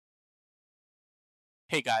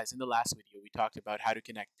Hey guys, in the last video we talked about how to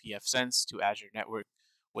connect PFSense to Azure Network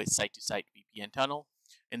with site-to-site VPN tunnel.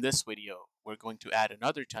 In this video, we're going to add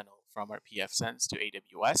another tunnel from our PFSense to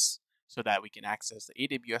AWS so that we can access the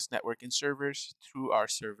AWS network and servers through our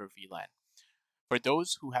server VLAN. For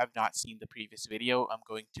those who have not seen the previous video, I'm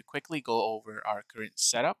going to quickly go over our current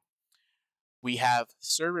setup. We have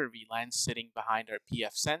server VLAN sitting behind our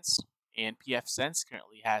PFSense, and PFSense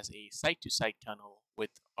currently has a site-to-site tunnel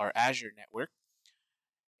with our Azure network.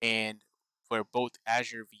 And where both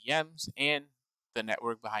Azure VMs and the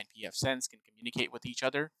network behind PFSense can communicate with each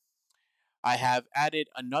other. I have added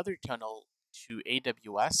another tunnel to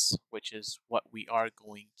AWS, which is what we are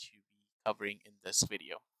going to be covering in this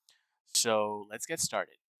video. So let's get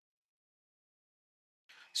started.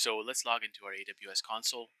 So let's log into our AWS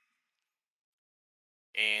console.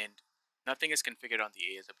 And nothing is configured on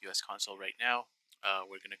the AWS console right now.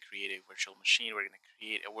 We're going to create a virtual machine. We're going to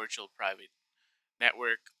create a virtual private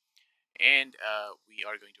network. And we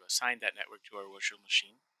are going to assign that network to our virtual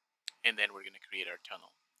machine. And then we're going to create our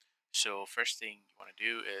tunnel. So first thing you want to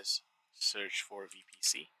do is search for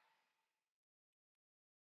VPC.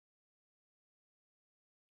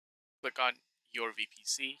 Click on your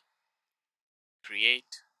VPC,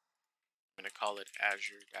 create. I'm going to call it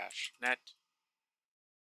Azure-Net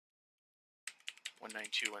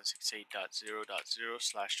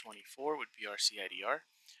 192.168.0.0/24 would be our CIDR.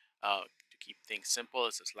 To keep things simple,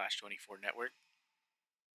 it's a /24 network.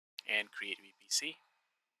 And create VPC.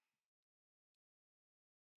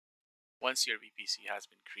 Once your VPC has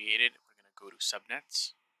been created, we're going to go to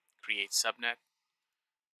subnets, create subnet,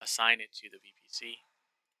 assign it to the VPC,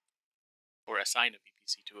 or assign a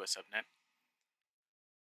VPC to a subnet.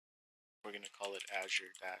 We're going to call it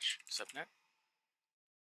Azure-subnet.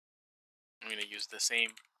 I'm going to use the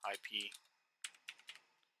same IP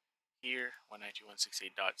here,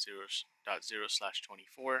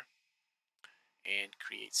 192.168.0.0/24, and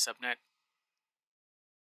create subnet.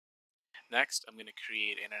 Next, I'm going to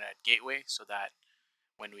create internet gateway so that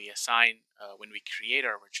when we create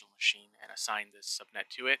our virtual machine and assign this subnet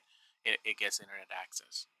to it, it gets internet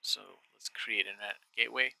access. So let's create internet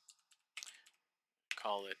gateway,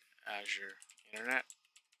 call it Azure Internet,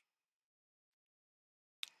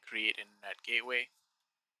 create internet gateway,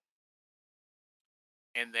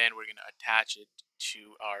 and then we're going to attach it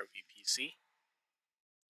to our VPC.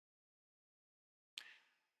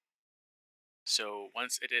 So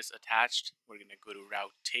once it is attached, we're going to go to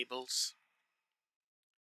Route Tables,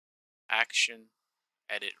 Action,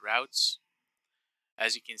 Edit Routes.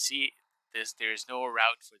 As you can see, there is no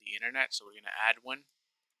route for the internet, so we're going to add one.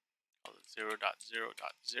 Call it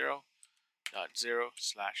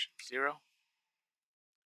 0.0.0.0/0.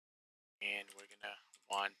 And we're going to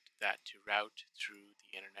want that to route through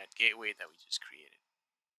the internet gateway that we just created.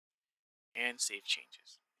 And save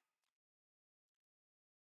changes.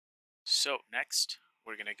 So next,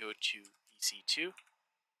 we're going to go to EC2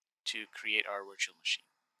 to create our virtual machine.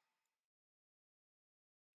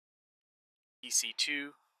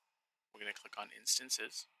 EC2, we're going to click on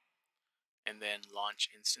Instances, and then Launch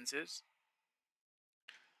Instances.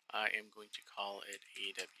 I am going to call it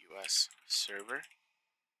AWS Server.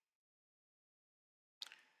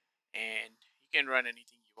 And you can run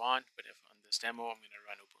anything you want, but if on this demo, I'm going to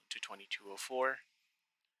run Ubuntu 22.04,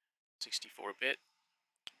 64-bit.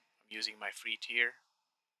 I'm using my free tier.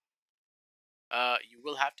 You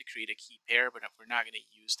will have to create a key pair, but we're not going to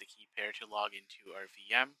use the key pair to log into our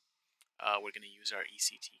VM. We're going to use our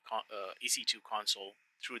EC2 console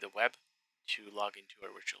through the web to log into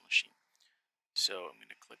our virtual machine. So I'm going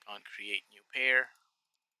to click on Create New Pair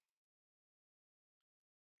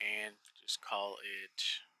and just call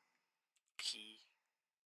it Key,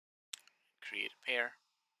 create a pair.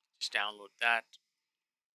 Just download that.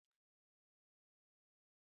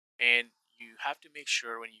 And you have to make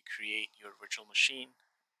sure when you create your virtual machine,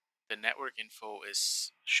 the network info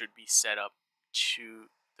should be set up to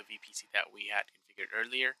the VPC that we had configured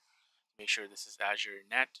earlier. Make sure this is Azure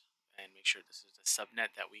Net, and make sure this is the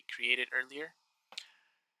subnet that we created earlier.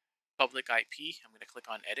 Public IP, I'm going to click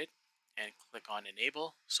on Edit and click on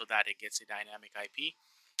Enable so that it gets a dynamic IP.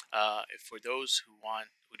 For those who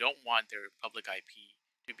don't want their public IP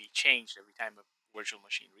to be changed every time a virtual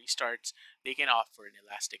machine restarts, they can opt for an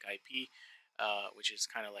elastic IP, which is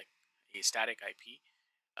kind of like a static IP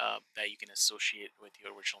that you can associate with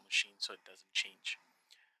your virtual machine so it doesn't change.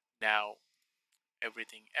 Now,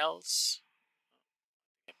 everything else,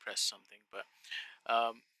 I pressed something, but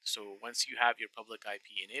so once you have your public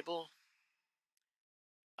IP enabled,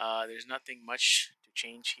 there's nothing much to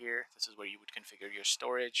change here. This is where you would configure your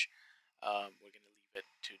storage. We're going to leave it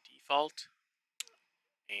to default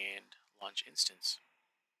and launch instance.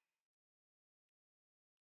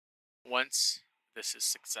 Once this is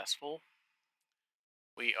successful,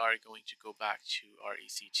 we are going to go back to our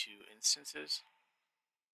EC2 instances,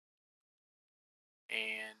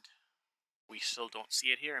 and we still don't see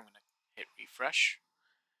it here. I'm going to hit refresh,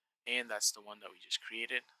 and that's the one that we just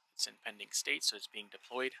created. It's in pending state, so it's being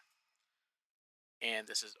deployed. And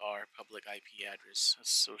this is our public IP address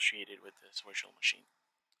associated with this virtual machine.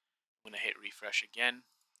 I'm going to hit refresh again.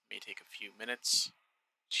 It may take a few minutes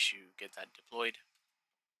to get that deployed.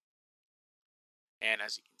 And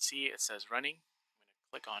as you can see, it says running.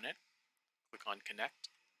 I'm going to click on it, click on connect,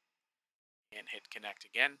 and hit connect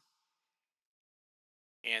again.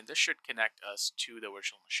 And this should connect us to the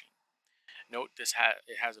virtual machine. Note it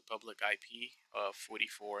has a public IP of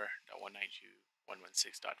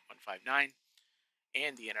 44.192.116.159,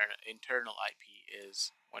 and the internal IP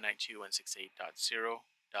is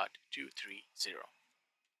 192.168.0.230.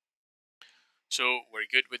 So we're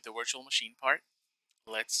good with the virtual machine part.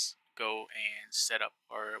 Let's go and set up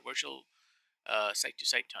our virtual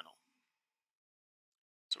site-to-site tunnel.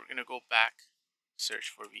 So we're going to go back, search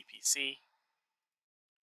for VPC,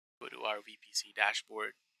 go to our VPC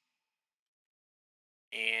dashboard,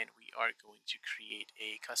 and we are going to create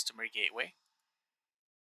a customer gateway.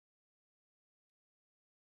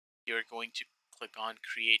 You're going to click on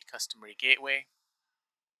Create Customer Gateway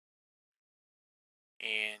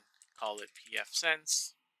and call it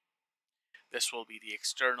PFSense. This will be the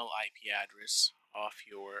external IP address of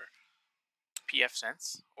your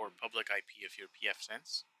PFSense or public IP of your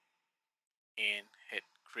PFSense, and hit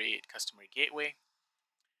Create Customer Gateway.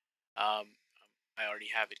 I already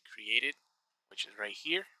have it created, which is right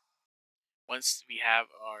here. Once we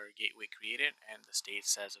have our gateway created and the state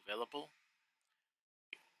says available,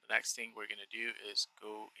 the next thing we're going to do is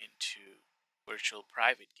go into virtual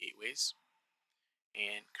private gateways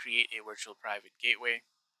and create a virtual private gateway.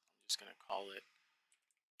 I'm just going to call it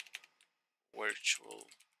virtual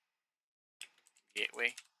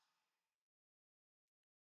gateway,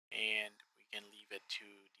 and we can leave it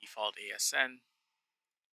to default ASN.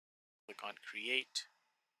 Click on create.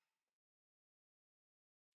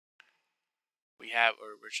 We have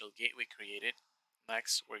our virtual gateway created.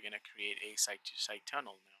 Next, we're going to create a site-to-site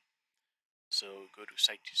tunnel now. So go to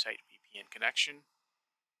site-to-site VPN connection,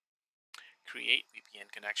 create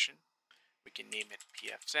VPN connection. We can name it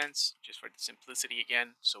PFSense just for the simplicity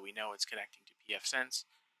again, so we know it's connecting to PFSense.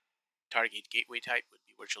 Target gateway type would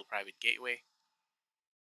be virtual private gateway,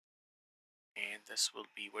 and this will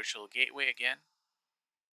be virtual gateway again.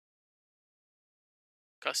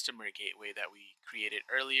 Customer gateway that we created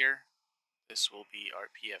earlier, this will be our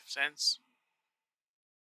PFSense.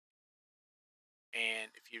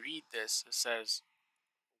 And if you read this, it says,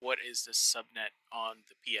 what is the subnet on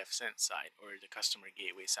the PFSense side or the customer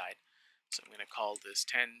gateway side? So I'm going to call this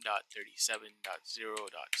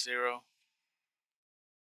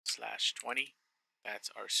 10.37.0.0/20. That's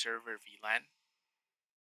our server VLAN.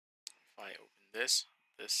 If I open this,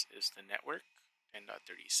 this is the network,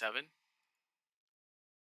 10.37.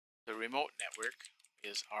 The remote network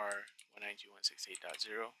is our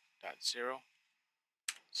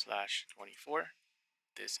 192.168.0.0/24.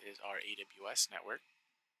 This is our AWS network.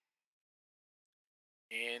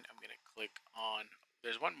 And I'm going to click on,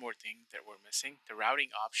 there's one more thing that we're missing, the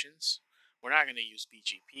routing options. We're not going to use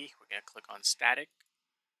BGP. We're going to click on static.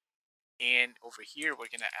 And over here, we're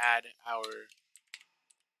going to add our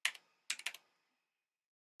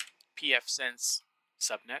PFSense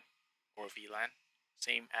subnet or VLAN,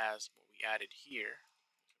 same as what we added here.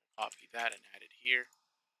 Copy that and add it here.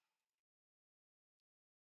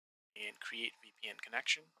 And create VPN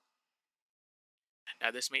connection. Now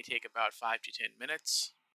this may take about 5 to 10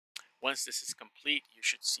 minutes. Once this is complete, you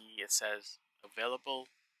should see it says available,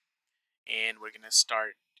 and we're going to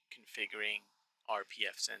start configuring our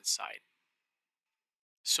PFSense side.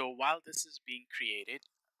 So while this is being created,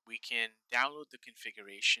 we can download the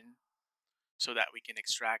configuration so that we can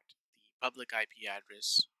extract the public IP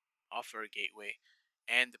address of our gateway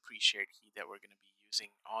and the pre-shared key that we're going to be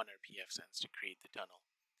using on our PFSense to create the tunnel.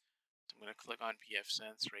 So I'm going to click on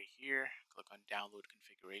PFSense right here, click on download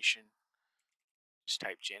configuration, just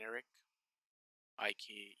type generic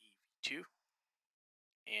IKEv2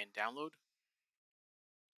 and download,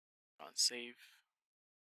 on save.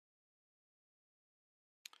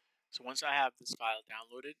 So once I have this file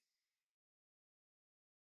downloaded,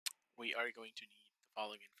 we are going to need the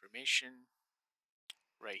following information.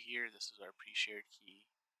 Right here, this is our pre-shared key.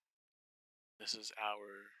 This is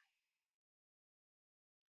our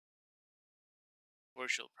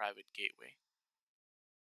virtual private gateway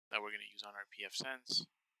that we're going to use on our PFSense,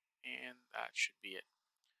 and that should be it.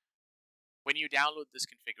 When you download this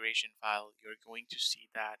configuration file, you're going to see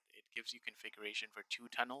that it gives you configuration for 2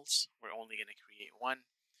 tunnels. We're only going to create one.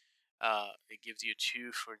 It gives you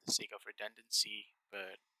 2 for the sake of redundancy,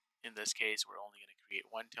 but in this case, we're only going to create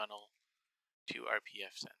 1 tunnel to our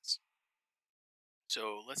PFSense.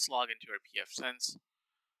 So let's log into our PFSense.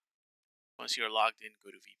 Once you're logged in, go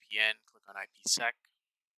to VPN, click on IPsec,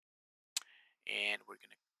 and we're going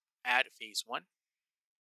to add phase 1.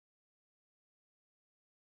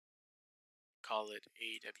 Call it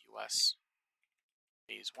AWS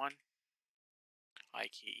phase 1,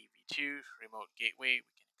 IKEV2 remote gateway.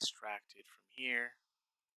 We can extract it from here.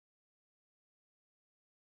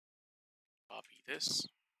 Copy this,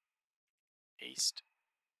 paste,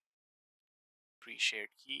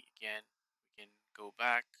 pre-shared key. Again, we can go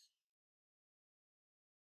back.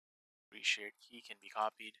 Pre-shared key can be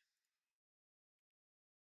copied.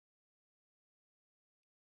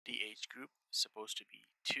 DH group is supposed to be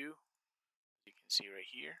 2, you can see right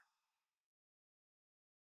here.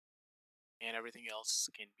 And everything else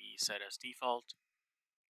can be set as default.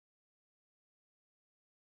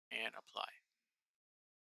 And apply.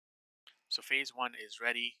 So phase 1 is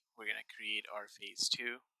ready. We're going to create our phase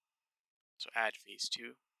 2. So add phase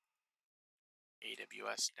 2,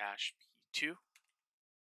 AWS-P2.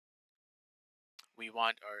 We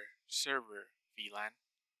want our server VLAN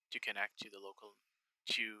to connect to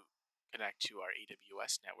our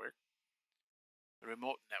AWS network. The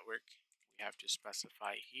remote network we have to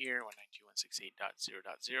specify here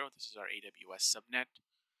 192.168.0.0. This is our AWS subnet.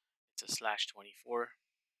 It's a /24,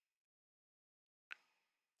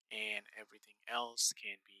 and everything else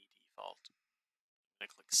can be default. I'm going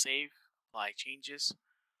to click Save, Apply Changes.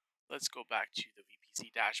 Let's go back to the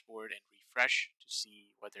VPC dashboard and refresh to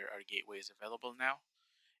see whether our gateway is available now.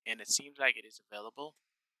 And it seems like it is available.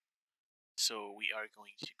 So we are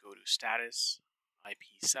going to go to Status,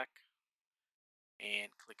 IPsec,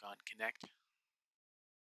 and click on Connect.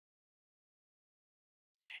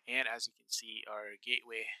 And as you can see, our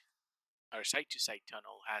gateway, our site-to-site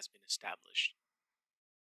tunnel has been established.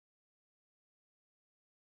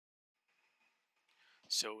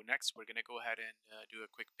 So next, we're going to go ahead and do a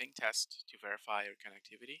quick ping test to verify our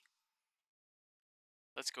connectivity.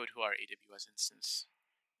 Let's go to our AWS instance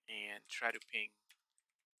and try to ping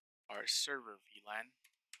our server VLAN,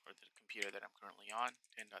 or the computer that I'm currently on,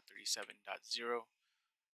 10.37.0.98.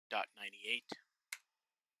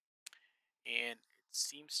 And it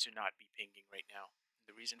seems to not be pinging right now.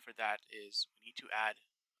 The reason for that is we need to add a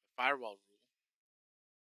firewall rule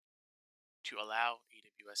to allow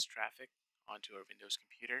AWS traffic onto our Windows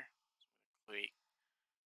computer. So I'm going to create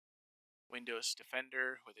Windows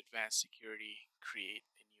Defender with advanced security, create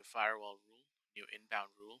a new firewall rule, new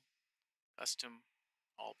inbound rule, custom,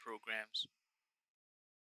 all programs,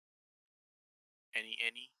 any.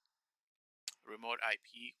 Remote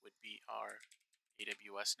IP would be our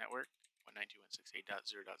AWS network,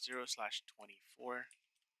 192.168.0.0/24.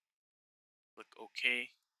 Click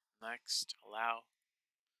OK. Next, allow.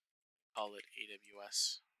 Call it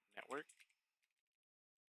AWS network.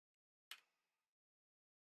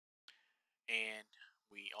 And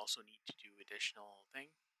we also need to do additional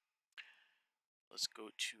thing. Let's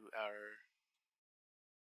go to our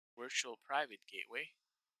virtual private gateway.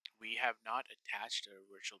 We have not attached our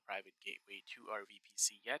virtual private gateway to our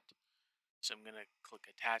VPC yet. So I'm going to click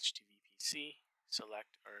Attach to VPC,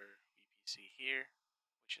 select our VPC here,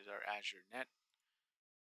 which is our Azure Net,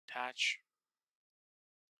 attach,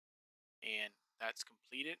 and that's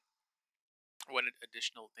completed. One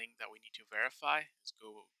additional thing that we need to verify is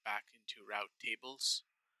go back into route tables,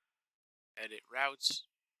 edit routes,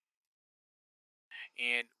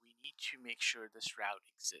 and we need to make sure this route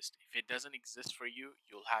exists. If it doesn't exist for you,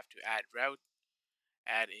 you'll have to add route,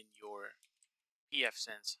 add in your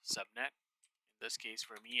PFSense subnet. In this case,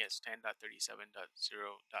 for me, it's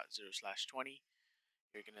 10.37.0.0/20.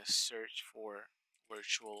 You're going to search for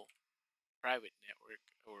virtual private network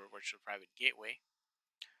or virtual private gateway,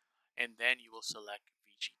 and then you will select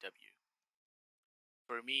VGW.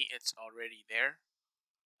 For me, it's already there.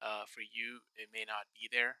 For you, it may not be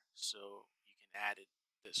there, so you can add it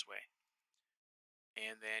this way.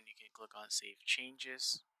 And then you can click on Save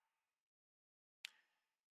Changes.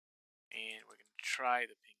 And we're going to try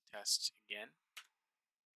the ping test again.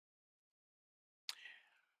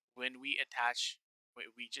 When we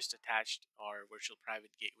just attached our virtual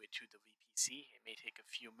private gateway to the VPC. It may take a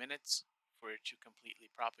few minutes for it to completely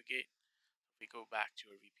propagate. If we go back to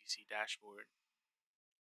our VPC dashboard,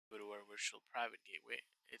 go to our virtual private gateway,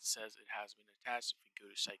 it says it has been attached. If we go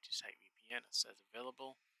to site-to-site VPN, it says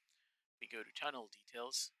available. We go to tunnel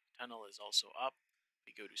details. Tunnel is also up.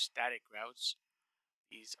 We go to static routes.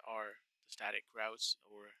 These are the static routes,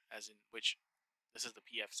 or as in which this is the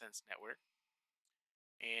PFsense network.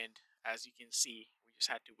 And as you can see, we just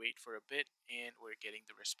had to wait for a bit and we're getting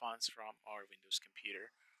the response from our Windows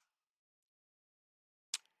computer.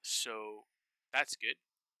 So that's good.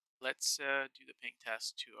 Let's do the ping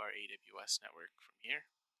test to our AWS network from here.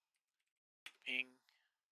 Ping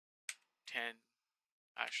 10,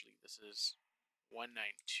 actually this is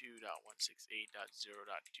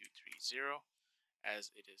 192.168.0.230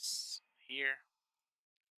 as it is here.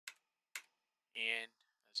 And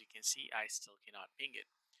as you can see, I still cannot ping it.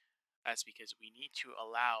 That's because we need to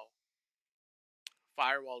allow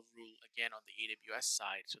firewall rule again on the AWS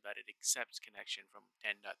side so that it accepts connection from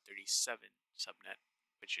 10.37 subnet,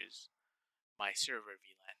 which is my server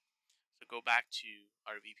VLAN. So go back to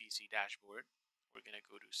our VPC dashboard. We're going to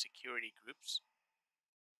go to security groups.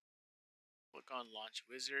 Click on launch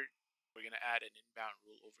wizard. We're going to add an inbound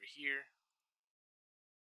rule over here.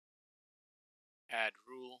 Add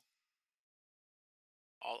rule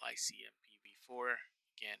all ICMPv4.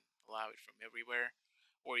 Again, allow it from everywhere,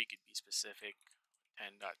 or you could be specific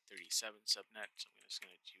 10.37 subnet. So I'm just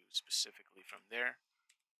going to do specifically from there.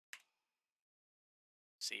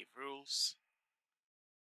 Save rules.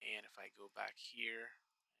 And if I go back here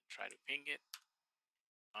and try to ping it,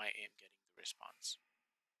 I am getting the response.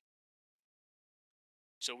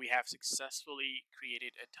 So we have successfully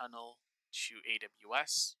created a tunnel to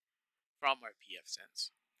AWS from our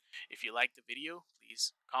PFSense. If you like the video,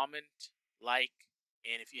 please comment, like,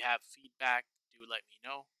 and if you have feedback, do let me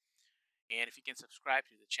know. And if you can subscribe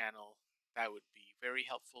to the channel, that would be very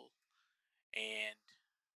helpful. And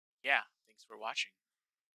yeah, thanks for watching.